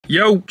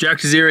Yo, Jack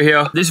Desira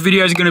here. This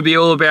video is going to be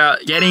all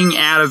about getting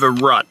out of a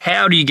rut.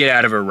 How do you get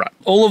out of a rut?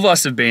 All of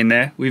us have been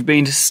there. We've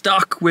been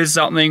stuck with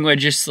something. We're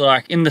just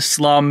like in the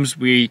slums.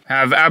 We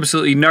have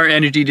absolutely no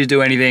energy to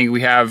do anything. We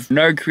have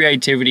no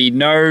creativity,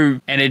 no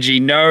energy,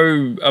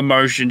 no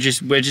emotion.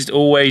 We're just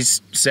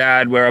always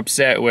sad. We're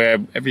upset. We're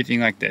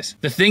everything like this.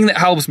 The thing that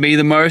helps me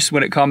the most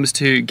when it comes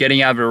to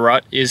getting out of a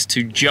rut is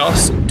to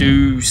just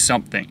do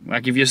something.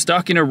 Like if you're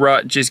stuck in a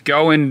rut, just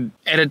go and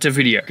edit a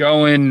video.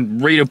 Go and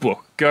read a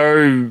book.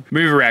 Go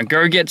move around,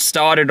 go get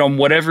started on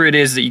whatever it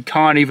is that you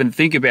can't even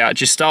think about.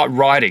 Just start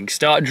writing,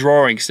 start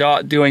drawing,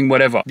 start doing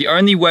whatever. The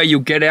only way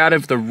you'll get out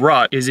of the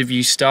rut is if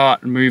you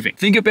start moving.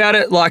 Think about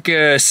it like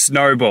a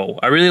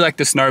snowball. I really like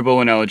the snowball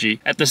analogy.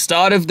 At the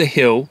start of the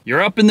hill,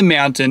 you're up in the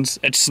mountains,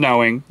 it's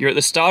snowing, you're at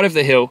the start of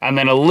the hill, and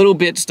then a little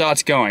bit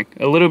starts going,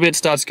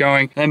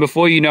 and then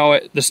before you know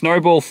it, the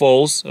snowball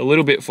falls, a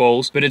little bit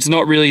falls, but it's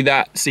not really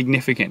that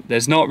significant.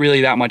 There's not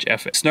really that much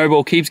effort.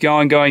 Snowball keeps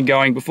going.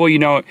 Before you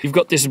know it, you've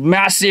got this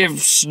massive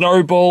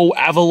snowball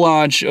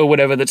avalanche or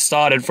whatever that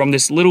started from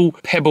this little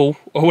pebble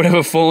or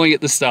whatever falling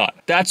at the start.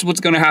 That's what's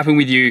going to happen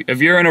with you. If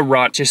you're in a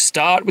rut, just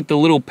start with the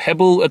little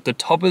pebble at the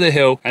top of the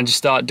hill and just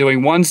start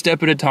doing one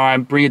step at a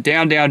time, bring it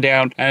down,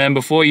 and then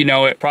before you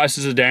know it,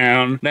 prices are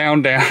down.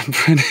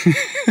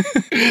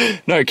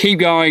 No, keep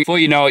going. Before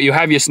you know it, you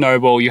have your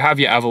snowball, you have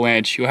your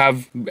avalanche, you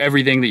have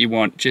everything that you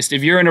want. Just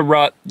if you're in a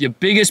rut, your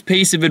biggest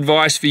piece of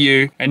advice for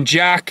you, and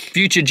Jack,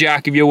 future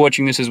Jack, if you're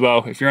watching this as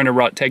well, if you're in a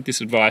rut, take this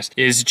advice,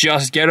 is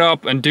just get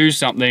up and do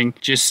something.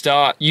 Just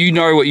start. You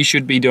know what you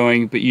should be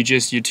doing, but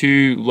you're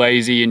too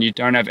lazy and you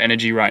don't have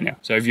energy right now.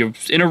 So if you're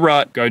in a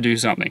rut, go do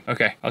something.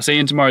 Okay, I'll see you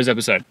in tomorrow's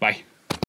episode. Bye.